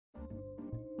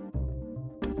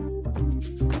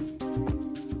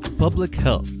Public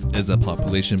health is a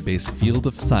population-based field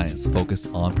of science focused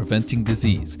on preventing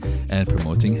disease and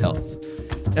promoting health.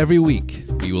 Every week,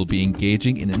 we will be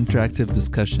engaging in interactive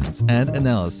discussions and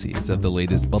analyses of the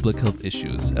latest public health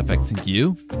issues affecting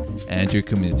you and your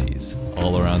communities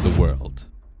all around the world.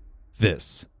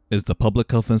 This is the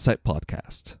Public Health Insight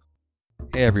podcast.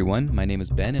 Hey everyone, my name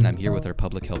is Ben and I'm here with our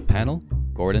public health panel,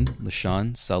 Gordon,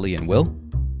 LaShawn, Sully, and Will.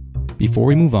 Before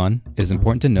we move on, it is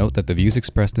important to note that the views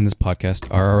expressed in this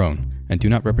podcast are our own and do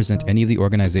not represent any of the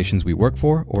organizations we work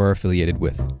for or are affiliated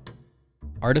with.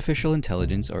 Artificial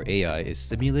intelligence, or AI, is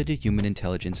simulated human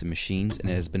intelligence in machines,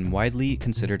 and it has been widely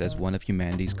considered as one of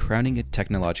humanity's crowning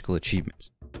technological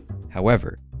achievements.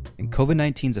 However,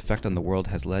 COVID-19's effect on the world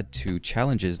has led to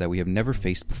challenges that we have never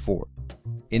faced before.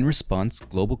 In response,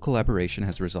 global collaboration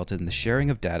has resulted in the sharing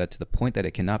of data to the point that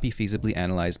it cannot be feasibly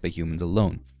analyzed by humans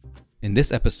alone. In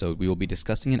this episode, we will be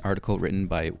discussing an article written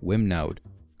by Wim Naud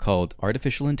called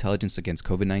Artificial Intelligence Against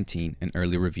COVID-19, an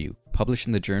Early Review, published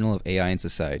in the Journal of AI and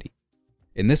Society.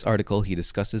 In this article, he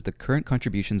discusses the current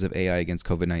contributions of AI against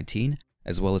COVID-19,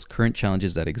 as well as current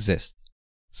challenges that exist.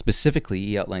 Specifically,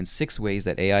 he outlines 6 ways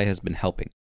that AI has been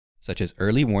helping, such as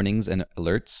early warnings and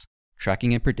alerts,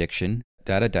 tracking and prediction,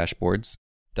 data dashboards,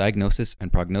 diagnosis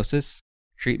and prognosis,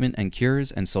 treatment and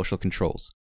cures, and social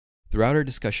controls. Throughout our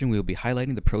discussion, we will be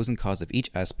highlighting the pros and cons of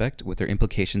each aspect with their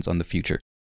implications on the future.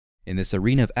 In this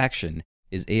arena of action,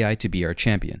 is AI to be our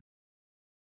champion?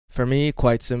 For me,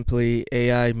 quite simply,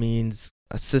 AI means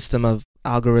a system of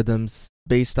algorithms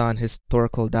based on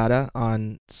historical data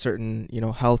on certain,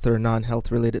 health or non-health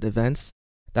related events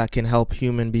that can help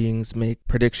human beings make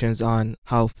predictions on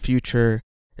how future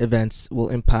events will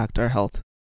impact our health.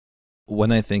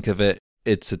 When I think of it,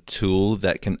 it's a tool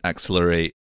that can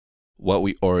accelerate what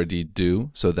we already do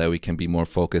so that we can be more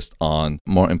focused on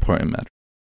more important matters.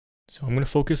 So I'm going to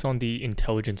focus on the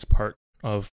intelligence part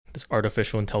of this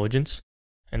artificial intelligence.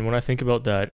 And when I think about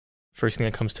that, first thing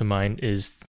that comes to mind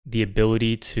is the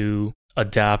ability to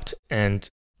adapt and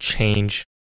change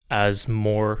as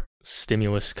more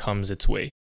stimulus comes its way,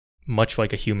 much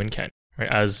like a human can, right?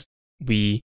 As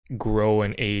we grow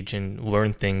and age and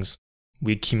learn things,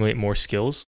 we accumulate more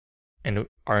skills and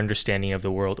our understanding of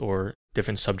the world or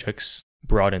different subjects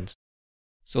broadens.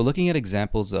 So looking at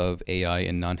examples of AI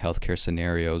in non-healthcare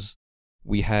scenarios,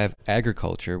 we have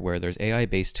agriculture where there's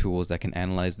AI-based tools that can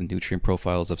analyze the nutrient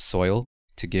profiles of soil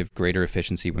to give greater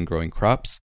efficiency when growing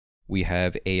crops. We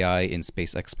have AI in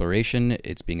space exploration.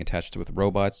 It's being attached with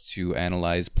robots to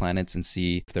analyze planets and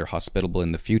see if they're hospitable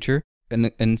in the future.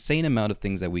 An insane amount of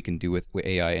things that we can do with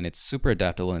AI, and it's super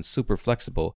adaptable and super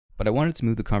flexible. But I wanted to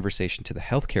move the conversation to the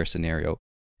healthcare scenario.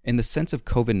 In the sense of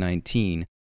COVID-19,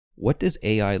 what does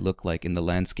AI look like in the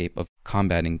landscape of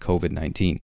combating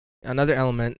COVID-19? Another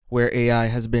element where AI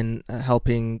has been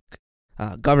helping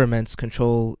governments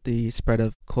control the spread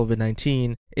of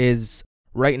COVID-19 is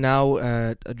right now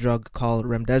a drug called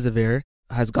remdesivir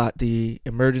has got the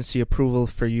emergency approval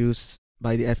for use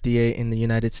by the FDA in the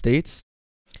United States.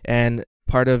 And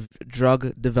part of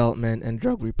drug development and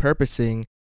drug repurposing,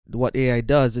 what AI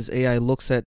does is AI looks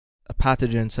at a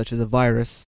pathogen such as a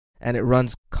virus and it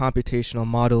runs computational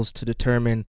models to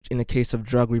determine, in the case of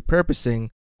drug repurposing,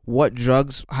 what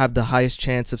drugs have the highest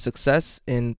chance of success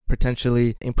in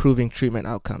potentially improving treatment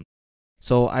outcomes.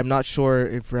 So I'm not sure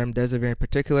if remdesivir in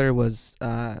particular was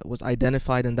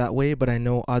identified in that way, but I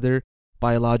know other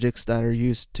biologics that are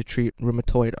used to treat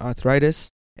rheumatoid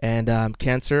arthritis and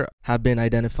cancer have been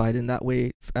identified in that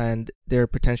way, and they're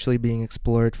potentially being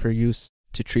explored for use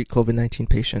to treat COVID-19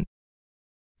 patients.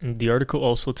 The article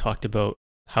also talked about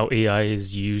how AI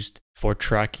is used for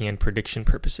tracking and prediction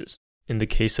purposes. In the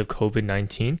case of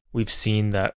COVID-19, we've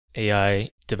seen that AI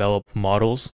develop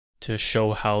models to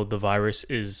show how the virus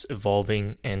is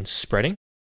evolving and spreading.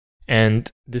 And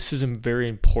this is very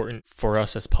important for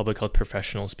us as public health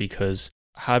professionals because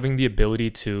having the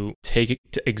ability to take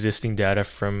existing data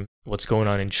from what's going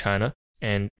on in China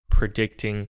and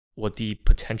predicting what the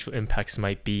potential impacts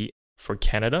might be for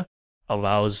Canada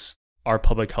allows our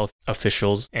public health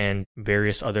officials and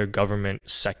various other government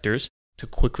sectors to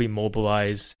quickly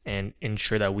mobilize and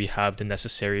ensure that we have the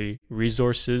necessary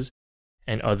resources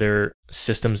and other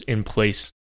systems in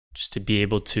place just to be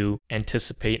able to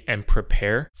anticipate and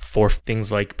prepare for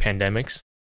things like pandemics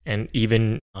and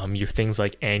even your things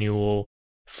like annual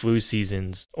flu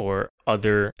seasons or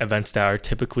other events that are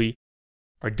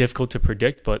difficult to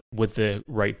predict, but with the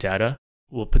right data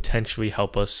will potentially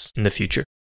help us in the future.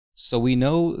 So we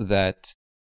know that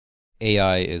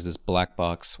AI is this black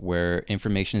box where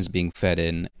information is being fed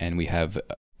in and we have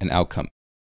an outcome.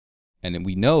 And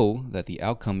we know that the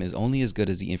outcome is only as good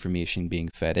as the information being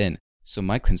fed in. So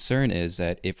my concern is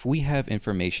that if we have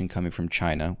information coming from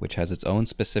China, which has its own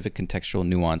specific contextual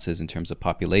nuances in terms of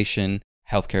population,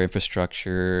 healthcare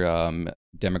infrastructure,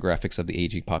 demographics of the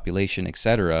aging population,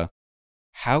 etc.,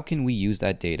 how can we use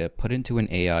that data, put into an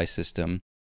AI system,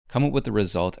 come up with the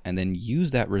result, and then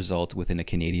use that result within a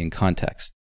Canadian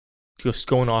context? Just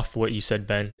going off what you said,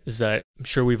 Ben, is that I'm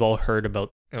sure we've all heard about,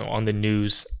 on the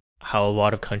news, how a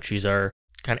lot of countries are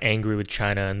kind of angry with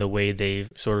China and the way they've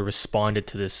sort of responded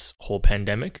to this whole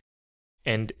pandemic.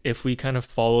 And if we kind of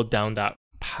follow down that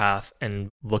path and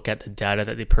look at the data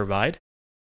that they provide,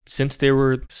 since they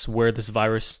were where this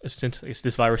virus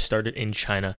started in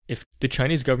China, if the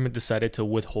Chinese government decided to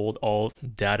withhold all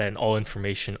data and all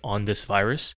information on this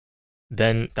virus,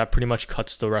 then that pretty much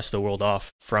cuts the rest of the world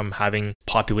off from having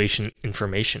population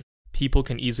information. People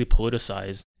can easily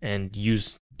politicize and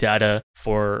use data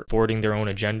for forwarding their own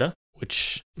agenda,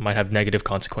 which might have negative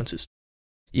consequences.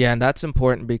 Yeah, and that's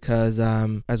important because,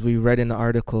 as we read in the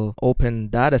article, open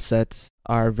data sets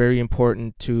are very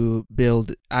important to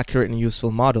build accurate and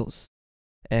useful models.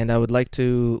 And I would like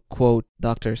to quote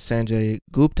Dr. Sanjay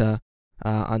Gupta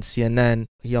on CNN.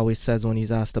 He always says when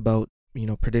he's asked about,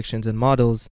 predictions and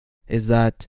models, is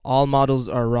that all models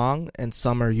are wrong and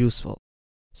some are useful.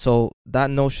 So that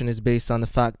notion is based on the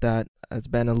fact that, as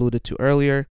Ben alluded to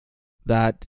earlier,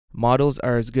 that models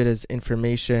are as good as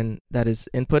information that is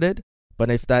inputted. But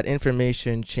if that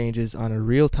information changes on a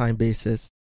real-time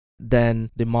basis, then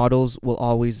the models will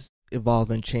always evolve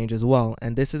and change as well.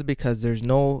 And this is because there's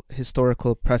no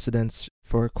historical precedence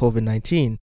for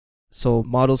COVID-19. So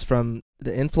models from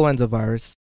the influenza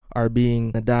virus are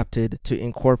being adapted to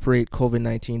incorporate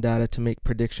COVID-19 data to make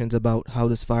predictions about how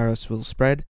this virus will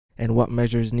spread and what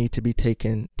measures need to be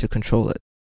taken to control it.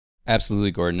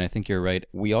 Absolutely, Gordon. I think you're right.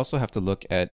 We also have to look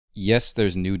at, yes,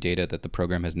 there's new data that the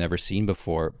program has never seen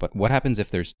before, but what happens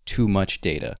if there's too much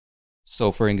data?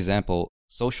 So, for example,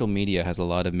 social media has a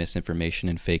lot of misinformation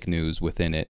and fake news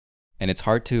within it, and it's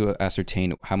hard to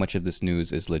ascertain how much of this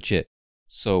news is legit.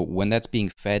 So when that's being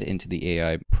fed into the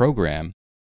AI program,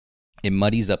 it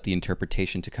muddies up the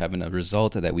interpretation to have a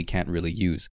result that we can't really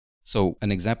use. So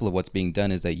an example of what's being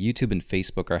done is that YouTube and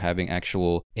Facebook are having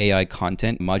actual AI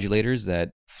content modulators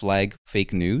that flag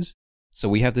fake news. So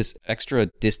we have this extra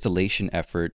distillation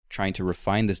effort trying to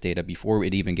refine this data before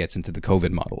it even gets into the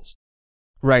COVID models.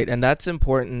 Right, and that's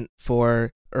important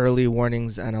for early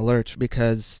warnings and alerts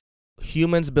because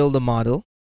humans build a model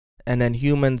and then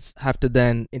humans have to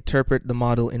then interpret the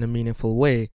model in a meaningful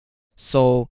way.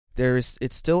 So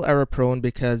it's still error prone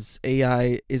because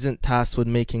AI isn't tasked with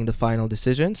making the final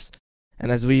decisions.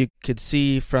 And as we could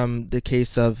see from the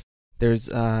case of, there's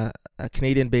a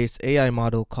Canadian-based AI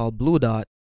model called Blue Dot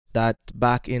that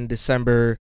back in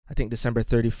December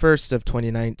 31st of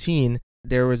 2019,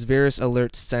 there was various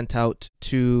alerts sent out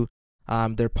to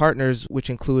their partners, which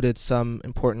included some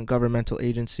important governmental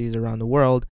agencies around the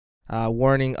world,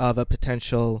 warning of a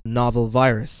potential novel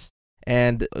virus.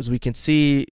 And as we can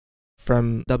see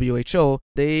from WHO,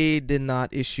 they did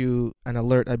not issue an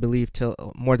alert, I believe, till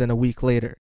more than a week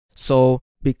later. So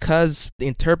because the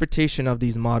interpretation of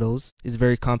these models is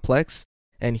very complex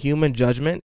and human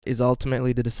judgment is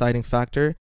ultimately the deciding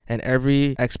factor, and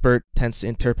every expert tends to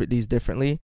interpret these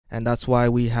differently, and that's why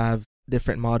we have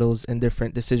different models and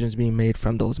different decisions being made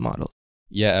from those models.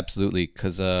 Yeah, absolutely,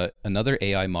 because another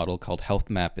AI model called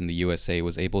Health Map in the USA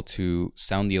was able to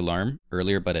sound the alarm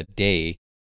earlier, but a day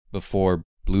before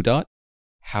Blue Dot.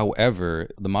 However,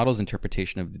 the model's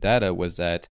interpretation of the data was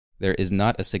that there is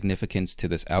not a significance to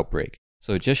this outbreak.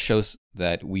 So it just shows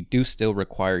that we do still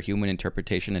require human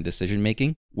interpretation and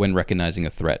decision-making when recognizing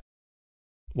a threat.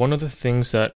 One of the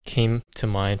things that came to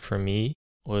mind for me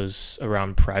was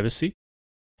around privacy.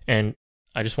 And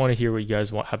I just want to hear what you guys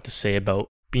have to say about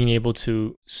being able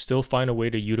to still find a way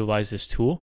to utilize this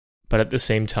tool, but at the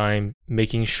same time,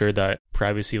 making sure that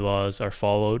privacy laws are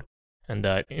followed and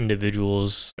that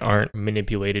individuals aren't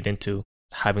manipulated into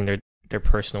having their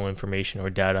personal information or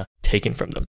data taken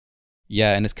from them.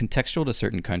 Yeah, and it's contextual to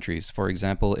certain countries. For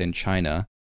example, in China,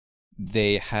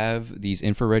 they have these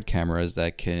infrared cameras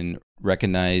that can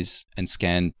recognize and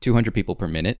scan 200 people per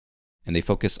minute, and they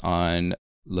focus on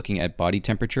looking at body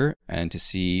temperature and to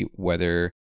see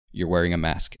whether you're wearing a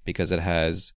mask because it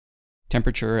has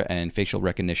temperature and facial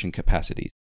recognition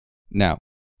capacities. Now,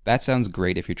 that sounds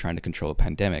great if you're trying to control a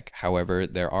pandemic. However,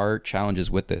 there are challenges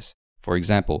with this. For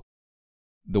example,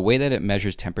 the way that it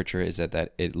measures temperature is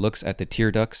that it looks at the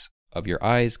tear ducts of your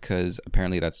eyes, because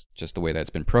apparently that's just the way that's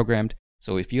been programmed.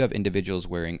 So if you have individuals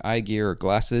wearing eye gear or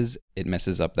glasses, it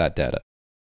messes up that data.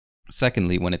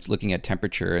 Secondly, when it's looking at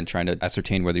temperature and trying to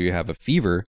ascertain whether you have a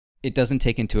fever, it doesn't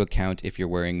take into account if you're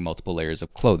wearing multiple layers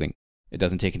of clothing. It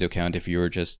doesn't take into account if you're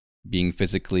just being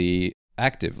physically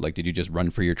active, like did you just run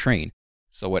for your train?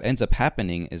 So what ends up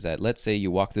happening is that, let's say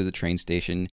you walk through the train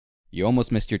station, you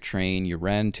almost missed your train, you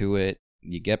ran to it,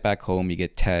 you get back home, you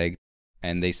get tagged,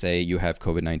 and they say you have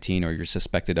COVID-19 or you're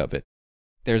suspected of it.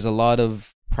 There's a lot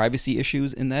of privacy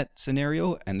issues in that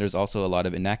scenario, and there's also a lot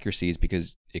of inaccuracies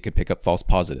because it could pick up false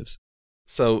positives.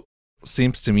 So,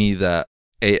 seems to me that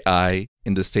AI,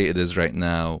 in the state it is right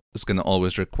now, is going to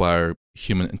always require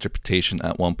human interpretation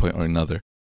at one point or another.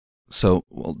 So,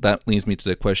 well, that leads me to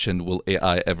the question, will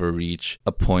AI ever reach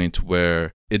a point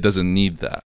where it doesn't need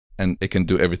that and it can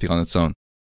do everything on its own?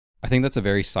 I think that's a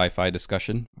very sci-fi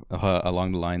discussion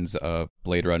along the lines of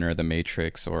Blade Runner, The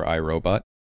Matrix, or iRobot.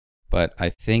 But I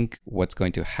think what's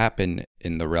going to happen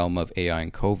in the realm of AI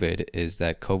and COVID is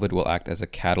that COVID will act as a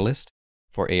catalyst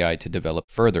for AI to develop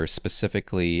further,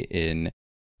 specifically in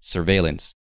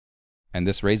surveillance. And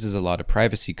this raises a lot of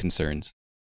privacy concerns.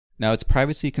 Now, it's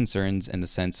privacy concerns in the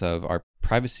sense of our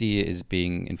privacy is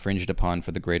being infringed upon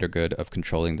for the greater good of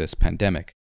controlling this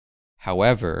pandemic.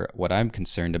 However, what I'm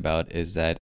concerned about is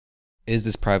that, is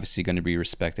this privacy going to be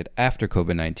respected after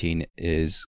COVID-19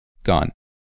 is gone?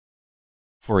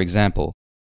 For example,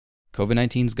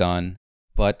 COVID-19 is gone,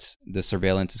 but the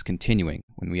surveillance is continuing.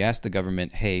 When we ask the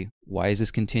government, hey, why is this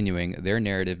continuing? Their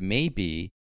narrative may be,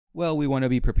 well, we want to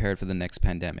be prepared for the next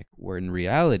pandemic, where in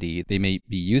reality, they may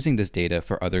be using this data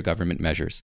for other government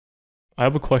measures. I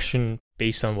have a question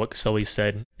based on what Sully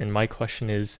said, and my question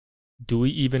is, do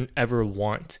we even ever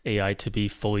want AI to be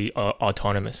fully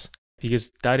autonomous?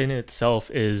 Because that in itself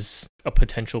is a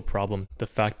potential problem. The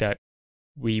fact that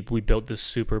we built this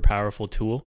super powerful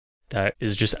tool that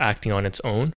is just acting on its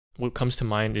own. What comes to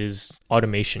mind is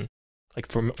automation. Like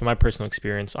from my personal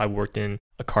experience, I worked in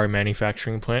a car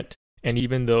manufacturing plant. And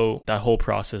even though that whole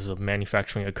process of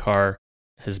manufacturing a car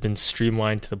has been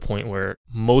streamlined to the point where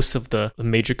most of the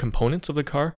major components of the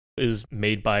car is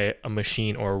made by a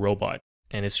machine or a robot,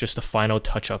 and it's just the final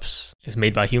touch-ups is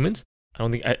made by humans,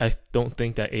 I don't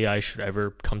think that AI should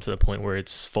ever come to the point where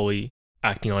it's fully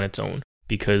acting on its own.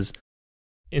 Because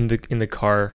in the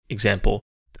car example,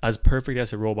 as perfect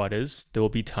as a robot is, there will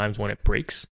be times when it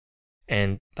breaks,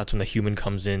 and that's when the human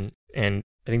comes in. And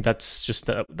I think that's just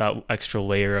that extra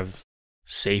layer of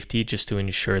safety, just to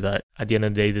ensure that at the end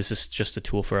of the day, this is just a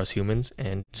tool for us humans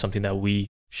and something that we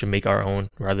should make our own,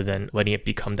 rather than letting it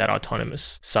become that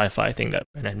autonomous sci-fi thing that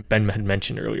Ben had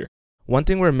mentioned earlier. One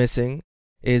thing we're missing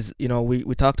is,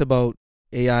 we talked about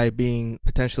AI being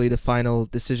potentially the final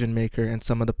decision maker and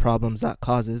some of the problems that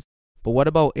causes. But what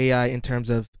about AI in terms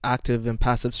of active and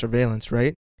passive surveillance,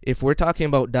 right? If we're talking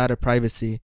about data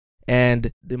privacy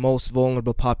and the most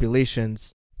vulnerable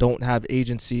populations don't have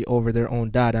agency over their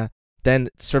own data, then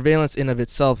surveillance in of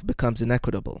itself becomes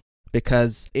inequitable.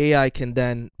 Because AI can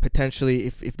then potentially,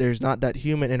 if there's not that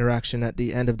human interaction at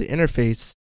the end of the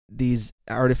interface, these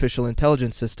artificial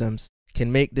intelligence systems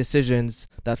can make decisions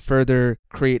that further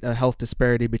create a health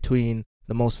disparity between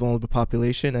the most vulnerable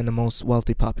population and the most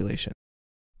wealthy population.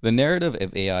 The narrative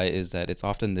of AI is that it's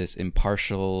often this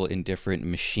impartial, indifferent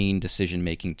machine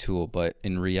decision-making tool, but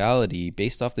in reality,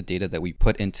 based off the data that we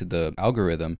put into the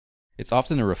algorithm, it's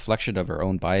often a reflection of our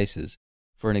own biases.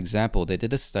 For an example, they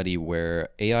did a study where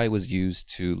AI was used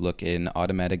to look in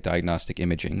automatic diagnostic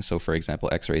imaging, so for example,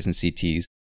 X-rays and CTs,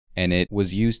 and it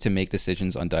was used to make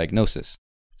decisions on diagnosis.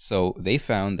 So they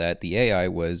found that the AI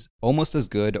was almost as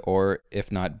good, or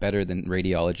if not better, than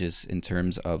radiologists in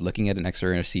terms of looking at an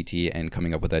X-ray or a CT and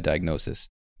coming up with a diagnosis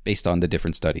based on the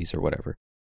different studies or whatever.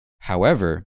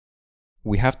 However,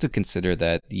 we have to consider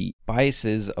that the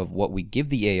biases of what we give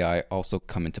the AI also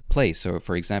come into play. So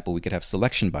for example, we could have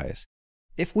selection bias.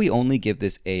 If we only give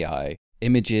this AI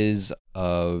images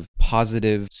of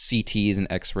positive CTs and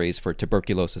X-rays for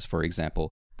tuberculosis, for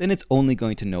example, then it's only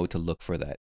going to know to look for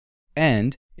that.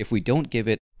 And if we don't give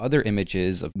it other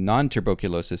images of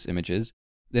non-tuberculosis images,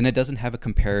 then it doesn't have a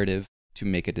comparative to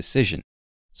make a decision.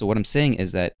 So what I'm saying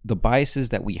is that the biases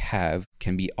that we have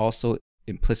can be also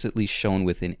implicitly shown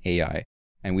within AI,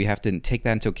 and we have to take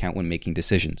that into account when making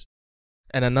decisions.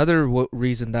 And another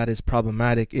reason that is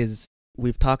problematic is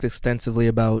we've talked extensively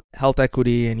about health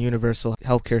equity and universal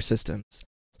healthcare systems.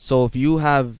 So if you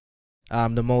have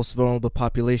the most vulnerable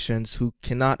populations who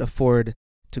cannot afford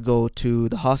to go to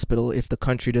the hospital if the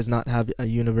country does not have a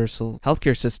universal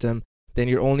healthcare system, then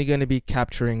you're only going to be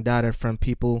capturing data from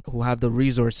people who have the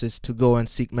resources to go and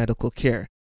seek medical care.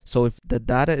 So if the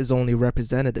data is only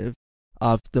representative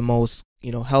of the most,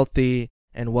 healthy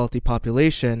and wealthy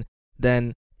population,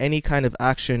 then any kind of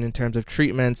action in terms of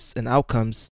treatments and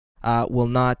outcomes will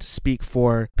not speak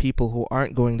for people who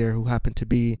aren't going there, who happen to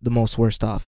be the most worst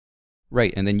off.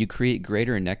 Right, and then you create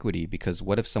greater inequity because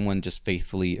what if someone just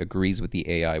faithfully agrees with the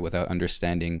AI without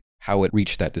understanding how it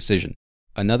reached that decision?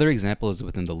 Another example is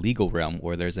within the legal realm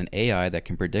where there's an AI that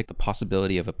can predict the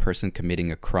possibility of a person committing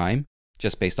a crime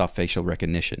just based off facial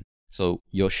recognition. So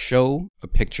you'll show a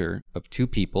picture of two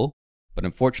people, but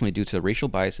unfortunately due to the racial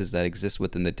biases that exist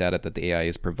within the data that the AI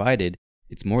is provided,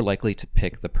 it's more likely to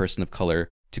pick the person of color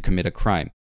to commit a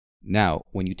crime. Now,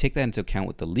 when you take that into account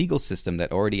with the legal system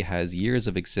that already has years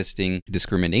of existing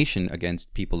discrimination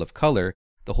against people of color,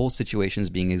 the whole situation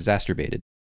is being exacerbated.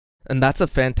 And that's a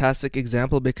fantastic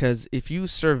example because if you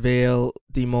surveil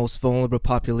the most vulnerable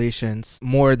populations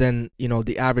more than,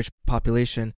 the average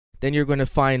population, then you're going to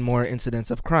find more incidents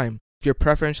of crime. If you're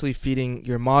preferentially feeding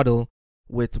your model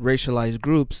with racialized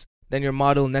groups, then your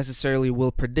model necessarily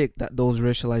will predict that those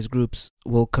racialized groups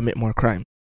will commit more crime.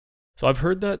 So I've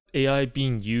heard that AI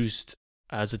being used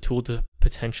as a tool to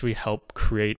potentially help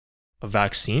create a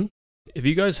vaccine. Have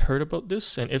you guys heard about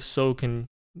this? And if so, can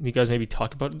you guys maybe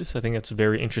talk about this? I think that's a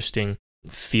very interesting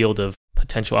field of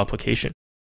potential application.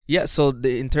 Yeah, so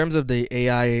in terms of the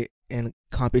AI and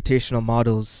computational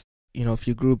models, if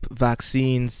you group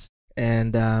vaccines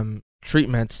and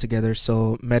treatments together,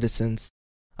 so medicines,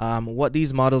 what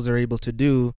these models are able to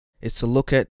do is to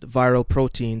look at viral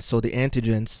proteins, so the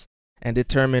antigens, and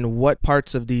determine what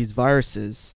parts of these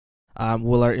viruses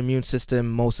will our immune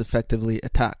system most effectively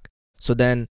attack. So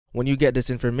then when you get this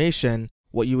information,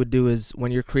 what you would do is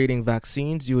when you're creating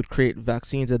vaccines, you would create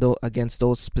vaccines against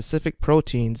those specific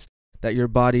proteins that your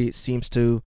body seems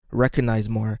to recognize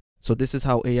more. So this is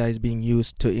how AI is being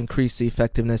used to increase the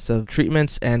effectiveness of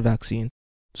treatments and vaccines.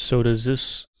 So does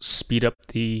this speed up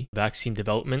the vaccine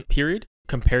development period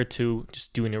compared to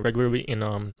just doing it regularly in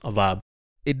a lab?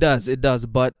 It does.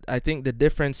 But I think the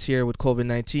difference here with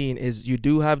COVID-19 is you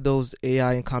do have those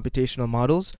AI and computational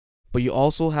models, but you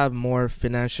also have more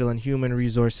financial and human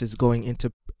resources going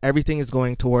into, everything is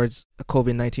going towards a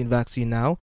COVID-19 vaccine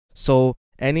now. So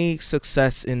any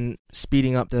success in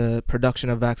speeding up the production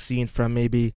of vaccine from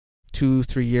maybe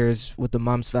 2-3 years with the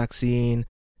mumps vaccine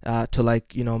to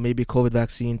maybe COVID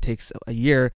vaccine takes a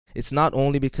year, it's not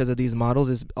only because of these models,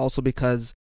 it's also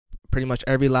because pretty much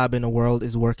every lab in the world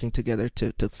is working together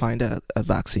to find a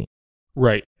vaccine.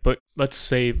 Right. But let's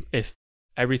say if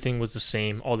everything was the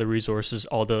same, all the resources,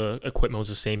 all the equipment was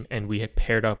the same, and we had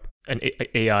paired up an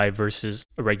AI versus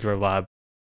a regular lab,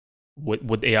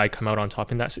 would AI come out on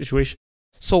top in that situation?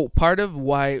 So part of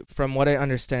why, from what I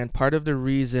understand, part of the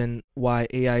reason why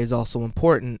AI is also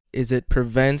important is it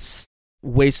prevents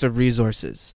waste of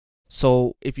resources.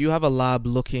 So if you have a lab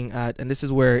looking at, and this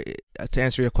is where, to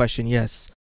answer your question, yes,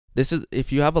 this is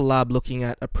if you have a lab looking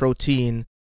at a protein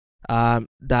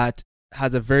that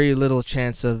has a very little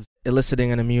chance of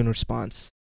eliciting an immune response,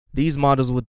 these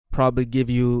models would probably give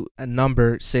you a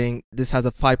number saying this has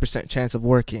a 5% chance of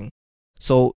working.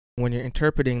 So when you're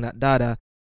interpreting that data,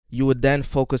 you would then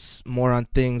focus more on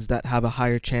things that have a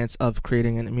higher chance of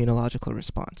creating an immunological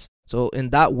response. So in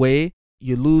that way,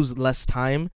 you lose less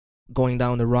time going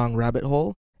down the wrong rabbit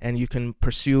hole, and you can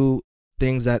pursue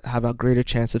things that have a greater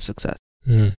chance of success.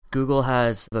 Google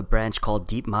has a branch called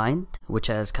DeepMind, which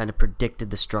has kind of predicted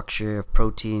the structure of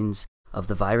proteins of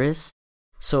the virus.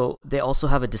 So they also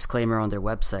have a disclaimer on their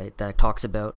website that talks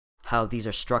about how these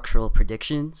are structural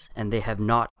predictions and they have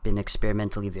not been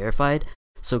experimentally verified.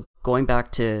 So going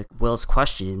back to Will's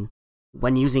question,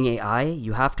 when using AI,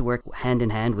 you have to work hand in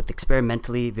hand with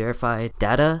experimentally verified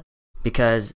data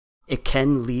because it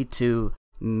can lead to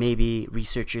maybe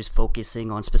researchers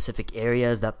focusing on specific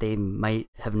areas that they might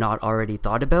have not already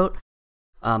thought about.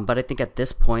 But I think at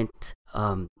this point,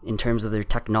 in terms of their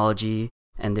technology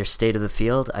and their state of the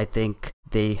field, I think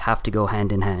they have to go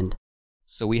hand in hand.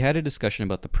 So we had a discussion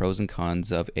about the pros and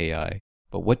cons of AI,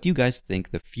 but what do you guys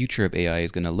think the future of AI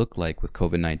is going to look like with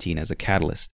COVID-19 as a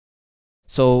catalyst?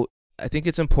 So I think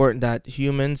it's important that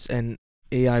humans and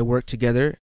AI work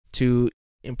together to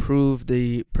improve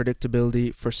the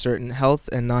predictability for certain health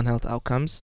and non-health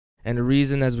outcomes. And the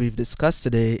reason, as we've discussed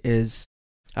today, is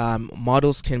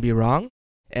models can be wrong.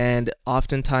 And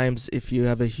oftentimes, if you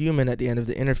have a human at the end of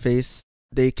the interface,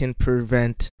 they can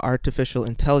prevent artificial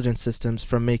intelligence systems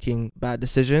from making bad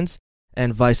decisions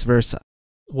and vice versa.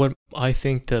 What I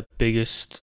think the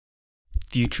biggest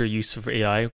future use of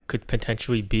AI could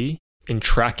potentially be in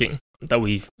tracking that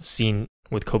we've seen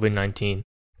with COVID-19.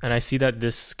 And I see that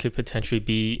this could potentially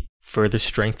be further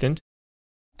strengthened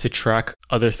to track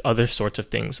other sorts of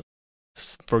things.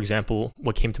 For example,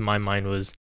 what came to my mind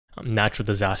was natural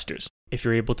disasters. If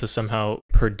you're able to somehow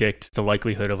predict the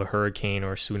likelihood of a hurricane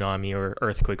or tsunami or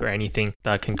earthquake or anything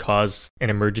that can cause an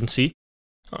emergency,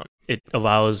 it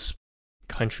allows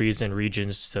countries and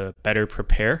regions to better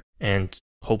prepare and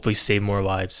hopefully save more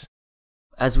lives.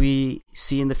 As we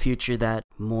see in the future that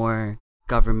more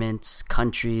governments,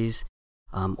 countries,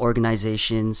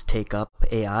 organizations take up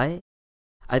AI,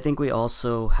 I think we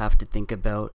also have to think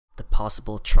about the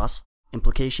possible trust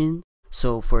implications.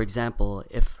 So, for example,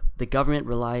 if the government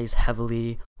relies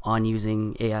heavily on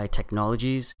using AI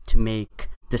technologies to make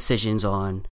decisions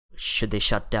on should they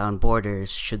shut down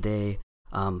borders, should they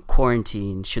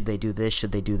quarantine, should they do this,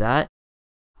 should they do that,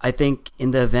 I think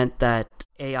in the event that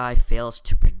AI fails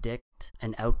to predict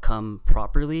an outcome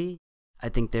properly, I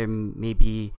think there may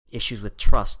be issues with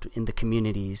trust in the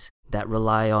communities that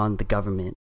rely on the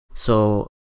government. So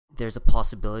there's a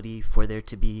possibility for there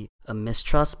to be a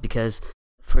mistrust because,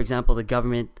 for example, the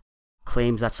government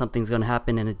claims that something's going to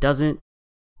happen and it doesn't.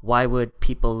 Why would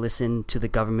people listen to the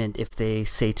government if they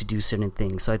say to do certain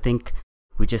things? So I think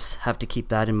we just have to keep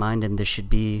that in mind, and there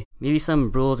should be maybe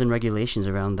some rules and regulations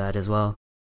around that as well.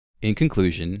 In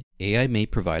conclusion, AI may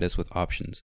provide us with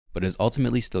options, but it is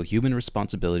ultimately still human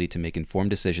responsibility to make informed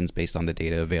decisions based on the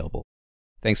data available.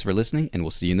 Thanks for listening, and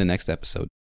we'll see you in the next episode.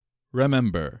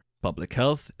 Remember, public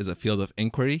health is a field of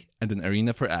inquiry and an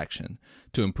arena for action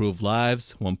to improve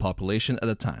lives one population at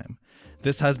a time.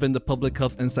 This has been the Public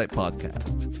Health Insight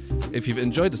podcast. If you've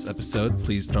enjoyed this episode,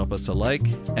 please drop us a like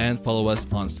and follow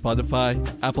us on Spotify,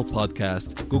 Apple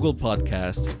Podcast, Google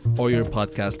Podcast, or your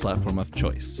podcast platform of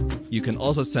choice. You can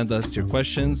also send us your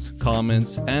questions,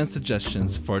 comments, and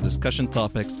suggestions for discussion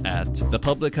topics at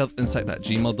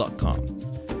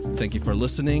thepublichealthinsight@gmail.com. Thank you for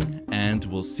listening, and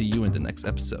we'll see you in the next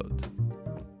episode.